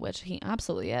on me, which he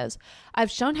absolutely is.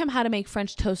 I've shown him how to make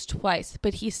French toast twice,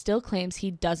 but he still claims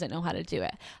he doesn't know how to do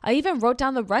it. I even wrote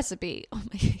down the recipe. Oh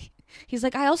my, he's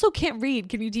like, I also can't read.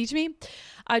 Can you teach me?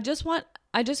 I just want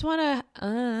him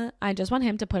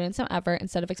to put in some effort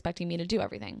instead of expecting me to do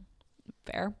everything.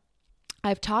 Fair.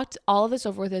 I've talked all of this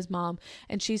over with his mom,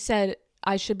 and she said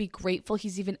I should be grateful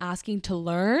he's even asking to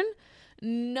learn.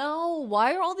 No,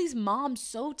 why are all these moms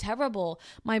so terrible?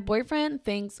 My boyfriend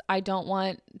thinks I don't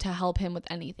want to help him with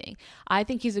anything. I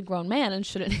think he's a grown man and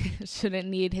shouldn't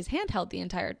need his hand held the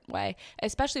entire way,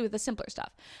 especially with the simpler stuff.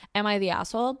 Am I the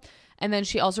asshole? And then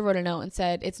she also wrote a note and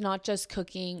said, it's not just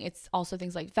cooking, it's also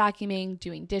things like vacuuming,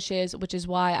 doing dishes, which is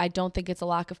why I don't think it's a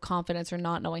lack of confidence or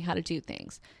not knowing how to do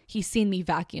things. He's seen me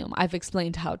vacuum. I've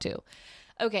explained how to.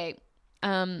 Okay,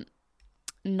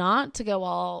 not to go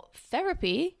all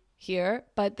therapy here,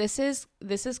 but this is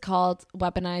called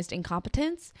weaponized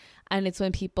incompetence, and it's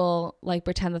when people like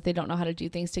pretend that they don't know how to do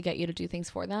things to get you to do things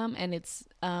for them, and it's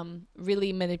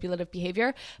really manipulative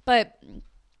behavior. But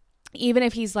even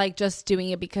if he's like just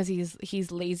doing it because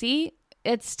he's lazy,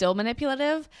 it's still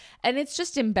manipulative, and it's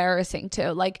just embarrassing too.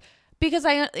 Like, because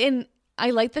I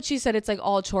like that she said it's like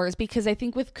all chores, because I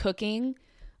think with cooking,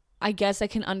 I guess I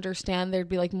can understand there'd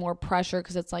be like more pressure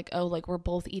because it's like, oh, like we're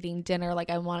both eating dinner. Like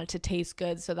I want it to taste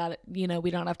good so that, we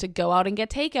don't have to go out and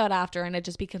get takeout after, and it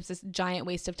just becomes this giant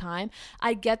waste of time.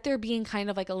 I get there being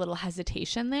kind of like a little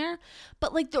hesitation there,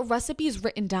 but like the recipe is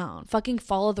written down. Fucking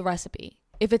follow the recipe.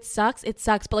 If it sucks, it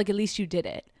sucks, but like at least you did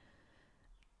it.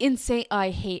 Insane. I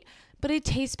hate, but it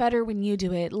tastes better when you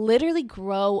do it. Literally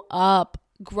grow up.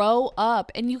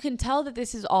 And you can tell that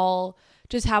this is all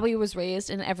just how he was raised,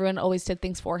 and everyone always did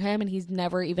things for him, and he's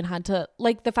never even had to,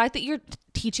 like, the fact that you're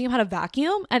teaching him how to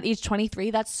vacuum at age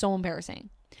 23, that's so embarrassing.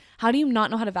 How do you not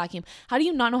know how to vacuum? How do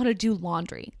you not know how to do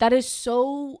laundry? That is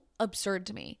so absurd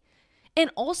to me.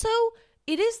 And also,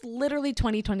 it is literally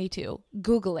 2022.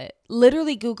 Google it.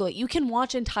 Literally Google it. You can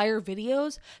watch entire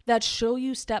videos that show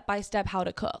you step by step how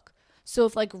to cook. So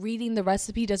if like reading the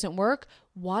recipe doesn't work,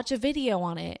 watch a video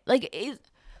on it. Like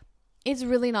it's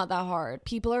really not that hard.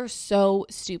 People are so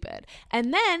stupid.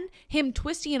 And then him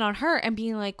twisting it on her and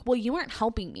being like, well, you weren't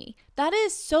helping me. That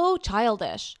is so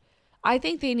childish. I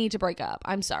think they need to break up.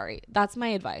 I'm sorry. That's my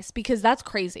advice, because that's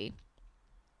crazy.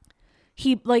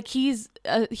 He's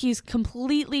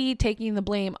completely taking the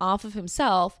blame off of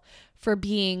himself for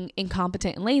being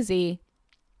incompetent and lazy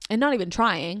and not even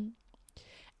trying,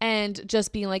 and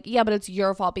just being like, yeah, but it's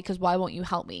your fault because why won't you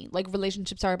help me? Like,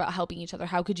 relationships are about helping each other.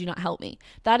 How could you not help me?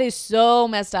 That is so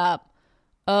messed up.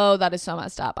 Oh, that is so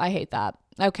messed up. I hate that.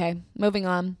 Okay, moving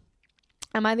on.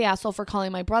 Am I the asshole for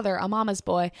calling my brother a mama's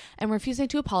boy and refusing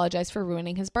to apologize for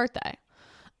ruining his birthday?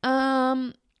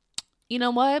 You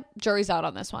know what? Jury's out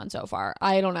on this one so far.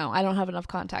 I don't know. I don't have enough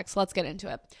context. Let's get into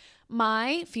it.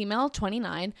 My female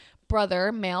 29,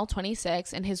 brother, male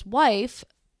 26, and his wife,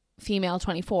 female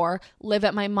 24, live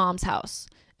at my mom's house.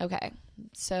 Okay.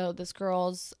 So this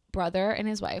girl's brother and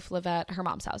his wife live at her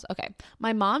mom's house. Okay.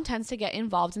 My mom tends to get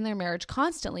involved in their marriage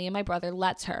constantly, and my brother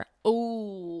lets her.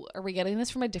 Oh, are we getting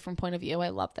this from a different point of view? I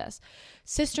love this.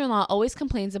 Sister-in-law always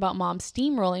complains about mom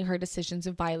steamrolling her decisions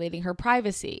and violating her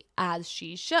privacy, as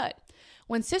she should.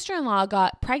 When sister-in-law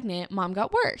got pregnant, mom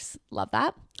got worse. Love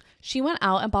that. She went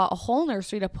out and bought a whole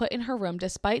nursery to put in her room,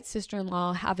 despite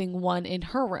sister-in-law having one in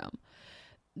her room.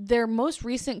 Their most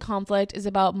recent conflict is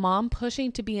about mom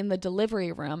pushing to be in the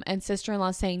delivery room and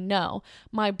sister-in-law saying no.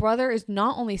 My brother is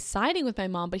not only siding with my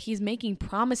mom, but he's making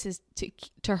promises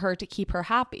to her to keep her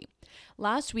happy.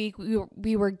 Last week,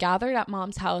 we were gathered at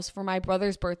mom's house for my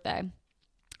brother's birthday.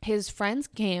 His friends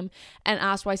came and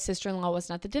asked why sister-in-law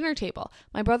wasn't at the dinner table.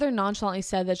 My brother nonchalantly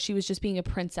said that she was just being a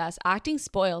princess, acting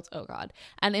spoiled, oh God,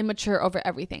 and immature over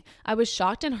everything. I was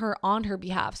shocked on her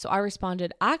behalf, so I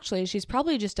responded, actually, she's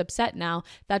probably just upset now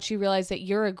that she realized that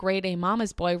you're a grade A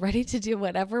mama's boy ready to do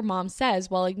whatever mom says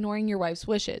while ignoring your wife's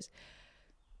wishes.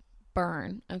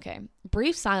 Burn. Okay.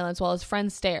 Brief silence while his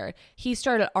friends stared. He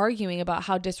started arguing about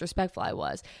how disrespectful I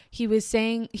was. He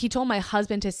told my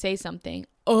husband to say something.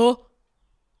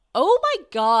 Oh my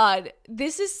God.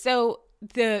 This is so,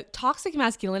 the toxic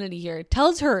masculinity here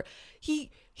tells her, he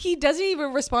doesn't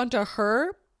even respond to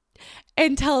her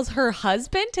and tells her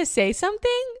husband to say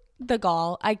something. The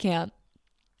gall. I can't.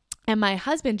 And my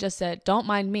husband just said, don't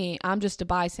mind me. I'm just a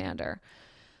bystander.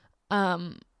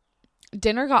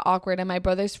 Dinner got awkward and my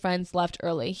brother's friends left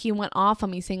early. He went off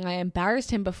on me saying I embarrassed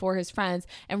him before his friends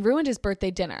and ruined his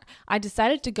birthday dinner. I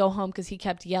decided to go home because he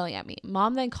kept yelling at me.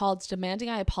 Mom then called demanding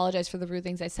I apologize for the rude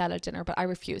things I said at dinner, but I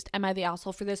refused. Am I the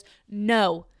asshole for this?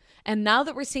 No. And now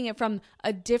that we're seeing it from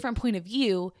a different point of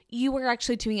view, you were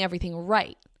actually doing everything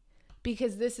right.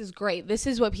 Because this is great. This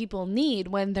is what people need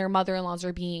when their mother-in-laws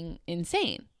are being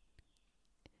insane.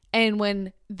 And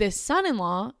when this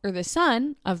son-in-law or the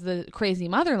son of the crazy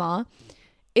mother-in-law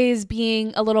is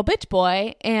being a little bitch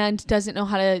boy and doesn't know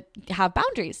how to have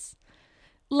boundaries.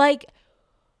 Like,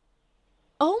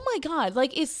 oh my God.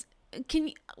 Like, him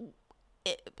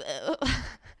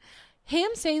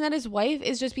saying that his wife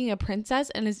is just being a princess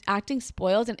and is acting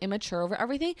spoiled and immature over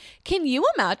everything. Can you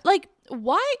imagine? Like,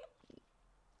 why?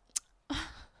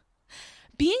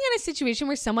 Being in a situation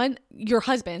where your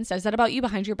husband says that about you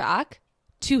behind your back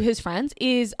to his friends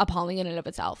is appalling in and of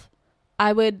itself.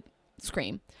 I would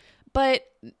scream. But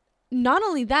not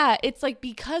only that, it's like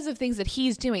because of things that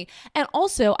he's doing. And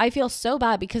also, I feel so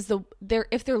bad because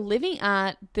if they're living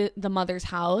at the mother's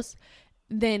house,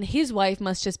 then his wife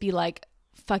must just be like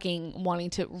fucking wanting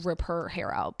to rip her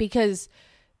hair out, because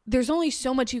there's only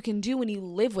so much you can do when you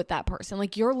live with that person.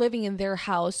 Like, you're living in their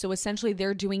house, so essentially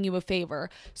they're doing you a favor.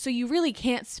 So you really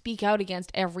can't speak out against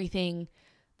everything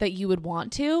that you would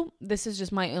want to. This is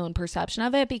just my own perception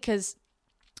of it, because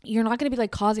you're not going to be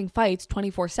like causing fights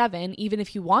 24/7, even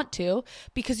if you want to,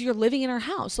 because you're living in her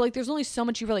house. So like, there's only so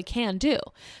much you really can do.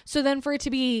 So then for it to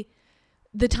be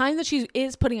the time that she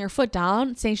is putting her foot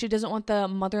down, saying she doesn't want the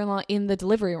mother-in-law in the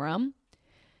delivery room,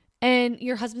 and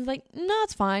your husband's like, no,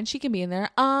 it's fine, she can be in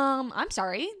there. I'm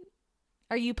sorry.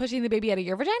 Are you pushing the baby out of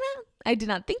your vagina? I did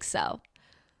not think so.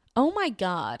 Oh my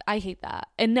God, I hate that.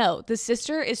 And no, the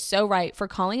sister is so right for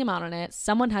calling him out on it.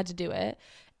 Someone had to do it.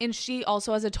 And she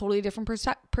also has a totally different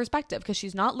perspective because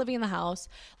she's not living in the house.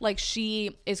 Like,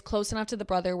 she is close enough to the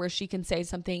brother where she can say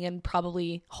something and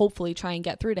probably, hopefully, try and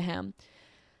get through to him.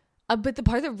 But the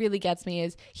part that really gets me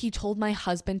is he told my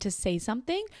husband to say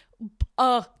something.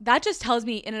 That just tells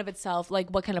me in and of itself, like,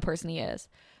 what kind of person he is.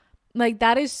 Like,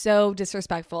 that is so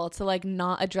disrespectful to like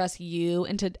not address you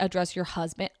and to address your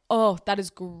husband. Oh, that is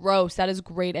gross. That is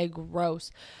grade A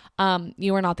gross.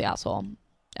 You are not the asshole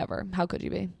ever. How could you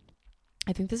be?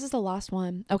 I think this is the last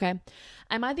one. Okay.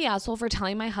 Am I the asshole for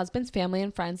telling my husband's family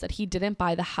and friends that he didn't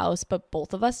buy the house, but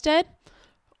both of us did?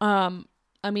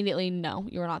 Immediately, no,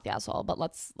 you're not the asshole, but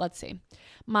let's see.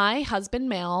 My husband,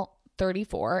 male,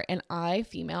 34, and I,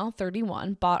 female,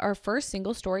 31, bought our first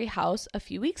single story house a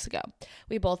few weeks ago.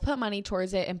 We both put money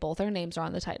towards it and both our names are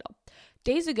on the title.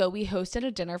 Days ago, we hosted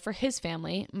a dinner for his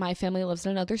family, my family lives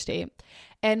in another state,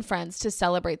 and friends to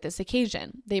celebrate this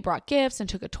occasion. They brought gifts and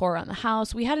took a tour around the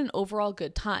house. We had an overall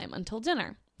good time until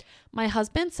dinner. My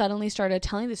husband suddenly started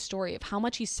telling the story of how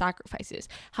much he sacrifices,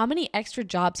 how many extra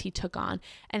jobs he took on,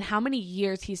 and how many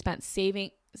years he spent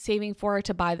saving for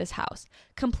to buy this house,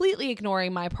 completely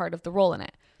ignoring my part of the role in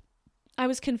it. I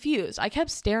was confused. I kept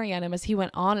staring at him as he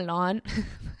went on and on,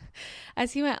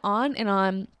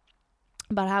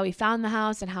 about how he found the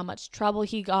house and how much trouble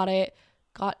he got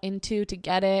into to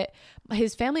get it.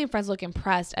 His family and friends looked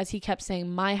impressed as he kept saying,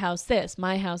 my house this,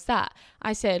 my house that.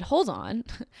 I said, hold on,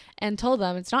 and told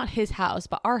them it's not his house,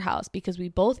 but our house, because we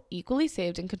both equally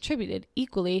saved and contributed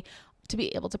equally to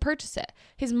be able to purchase it.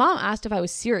 His mom asked if I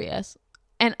was serious,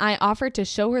 and I offered to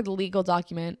show her the legal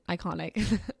document.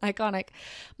 Iconic.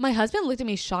 My husband looked at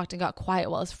me shocked and got quiet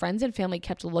while his friends and family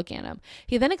kept looking at him.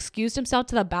 He then excused himself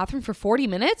to the bathroom for 40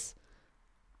 minutes.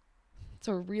 It's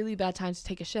a really bad time to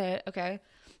take a shit, okay?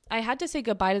 I had to say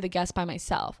goodbye to the guest by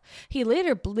myself. He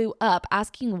later blew up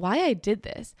asking why I did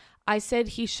this. I said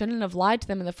he shouldn't have lied to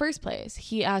them in the first place.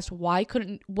 He asked what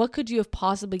could you have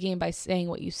possibly gained by saying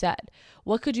what you said?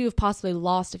 What could you have possibly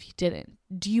lost if you didn't?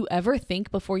 Do you ever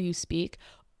think before you speak?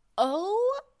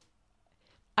 Oh,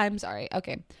 I'm sorry.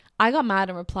 Okay. I got mad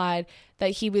and replied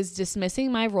that he was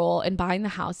dismissing my role in buying the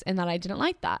house and that I didn't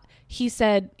like that. He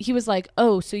was like,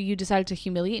 oh, so you decided to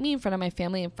humiliate me in front of my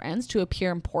family and friends to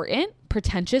appear important,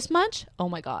 pretentious much? Oh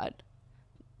my God.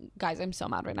 Guys, I'm so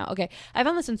mad right now. Okay. I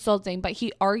found this insulting, but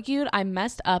he argued I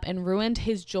messed up and ruined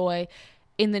his joy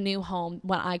in the new home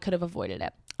when I could have avoided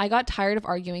it. I got tired of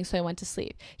arguing, so I went to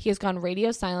sleep. He has gone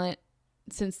radio silent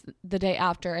since the day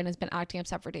after and has been acting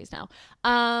upset for days now.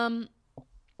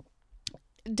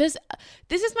 This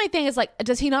is my thing, is like,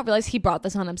 does he not realize he brought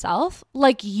this on himself?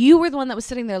 Like, you were the one that was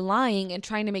sitting there lying and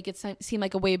trying to make it seem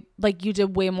like you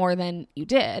did way more than you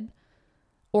did,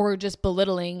 or just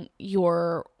belittling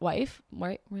your wife,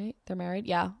 right? They're married.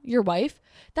 Yeah. Your wife.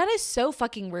 That is so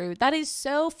fucking rude.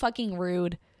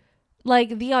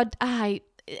 Like,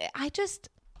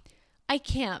 I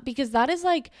can't, because that is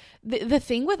like the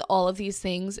thing with all of these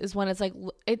things is when it's like,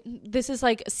 this is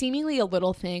like seemingly a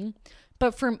little thing,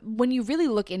 but when you really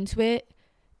look into it,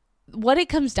 what it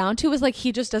comes down to is like,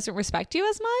 he just doesn't respect you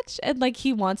as much, and like,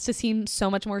 he wants to seem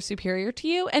so much more superior to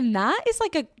you, and that is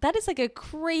like a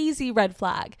crazy red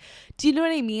flag. Do you know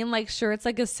what I mean? Like, sure, it's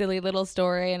like a silly little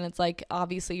story, and it's like,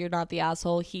 obviously you're not the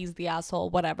asshole, he's the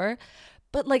asshole, whatever,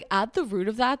 but like, at the root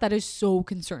of that is so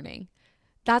concerning.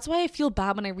 That's why I feel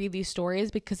bad when I read these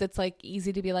stories, because it's like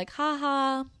easy to be like,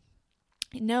 haha,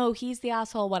 no, he's the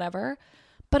asshole, whatever.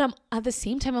 But at the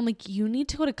same time, I'm like, you need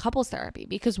to go to couples therapy,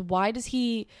 because why does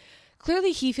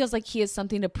clearly he feels like he has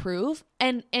something to prove,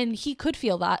 and he could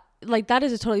feel that. Like, that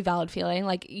is a totally valid feeling.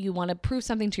 Like, you want to prove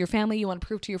something to your family, you want to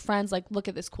prove to your friends, like, look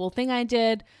at this cool thing I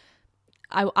did.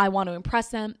 I want to impress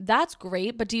them. That's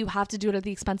great. But do you have to do it at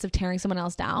the expense of tearing someone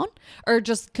else down, or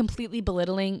just completely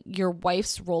belittling your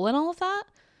wife's role in all of that?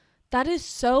 That is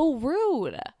so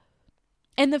rude.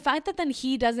 And the fact that then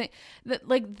he doesn't,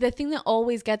 like, the thing that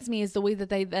always gets me is the way that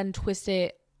they then twist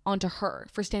it onto her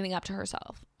for standing up for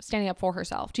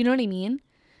herself. Do you know what I mean?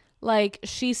 Like,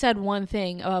 she said one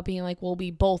thing about being like, well,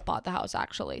 we both bought the house,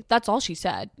 actually. That's all she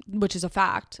said, which is a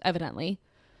fact, evidently.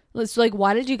 It's like,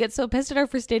 why did you get so pissed at her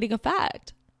for stating a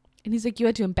fact? And he's like, you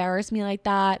had to embarrass me like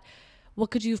that.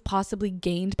 What could you have possibly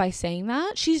gained by saying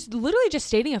that? She's literally just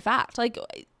stating a fact. Like,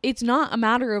 it's not a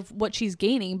matter of what she's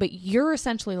gaining, but you're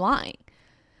essentially lying.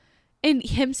 And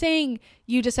him saying,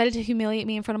 you decided to humiliate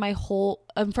me in front of my whole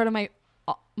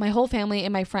family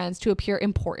and my friends to appear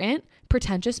important,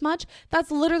 pretentious much, that's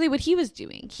literally what he was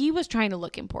doing. He was trying to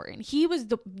look important. He was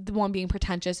the one being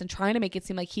pretentious and trying to make it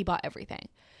seem like he bought everything.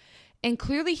 And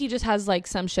clearly he just has like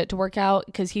some shit to work out,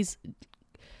 because he's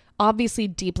obviously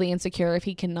deeply insecure if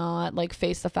he cannot like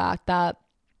face the fact that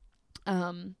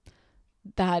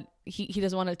that he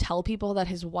doesn't want to tell people that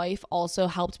his wife also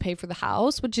helped pay for the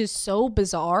house, which is so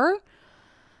bizarre.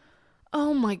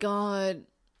 Oh my God.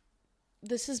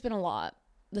 This has been a lot.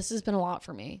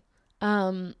 For me.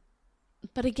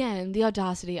 But again, the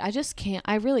audacity, I just can't.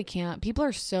 I really can't. People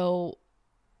are so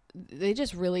they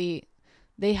just really,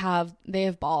 they have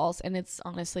balls, and it's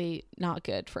honestly not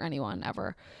good for anyone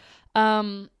ever.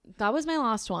 That was my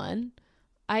last one.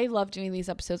 I love doing these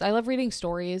episodes. I love reading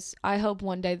stories. I hope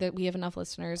one day that we have enough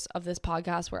listeners of this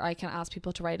podcast where I can ask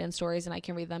people to write in stories and I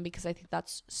can read them, because I think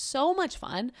that's so much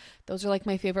fun. Those are like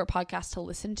my favorite podcasts to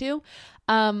listen to.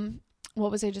 What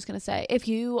was I just going to say? If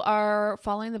you are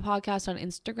following the podcast on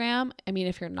Instagram, I mean,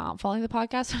 if you're not following the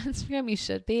podcast on Instagram, you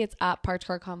should be. It's at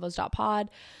parkedcarconvos.pod.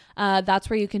 That's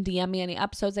where you can DM me any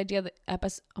episodes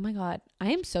oh my God,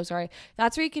 I am so sorry.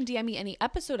 That's where you can DM me any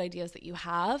episode ideas that you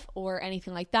have or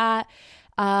anything like that.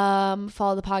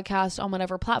 Follow the podcast on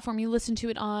whatever platform you listen to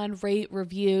it on, rate,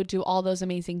 review, do all those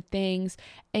amazing things.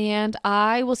 And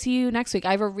I will see you next week.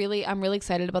 I'm really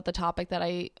excited about the topic that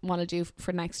I want to do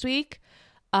for next week.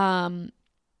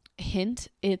 Hint,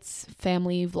 it's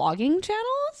family vlogging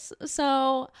channels.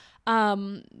 So,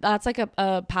 that's like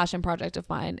a passion project of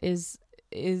mine is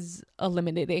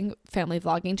eliminating family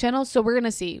vlogging channels. So we're going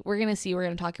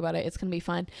to talk about it. It's going to be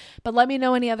fun, but let me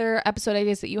know any other episode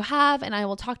ideas that you have, and I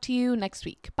will talk to you next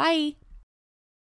week. Bye.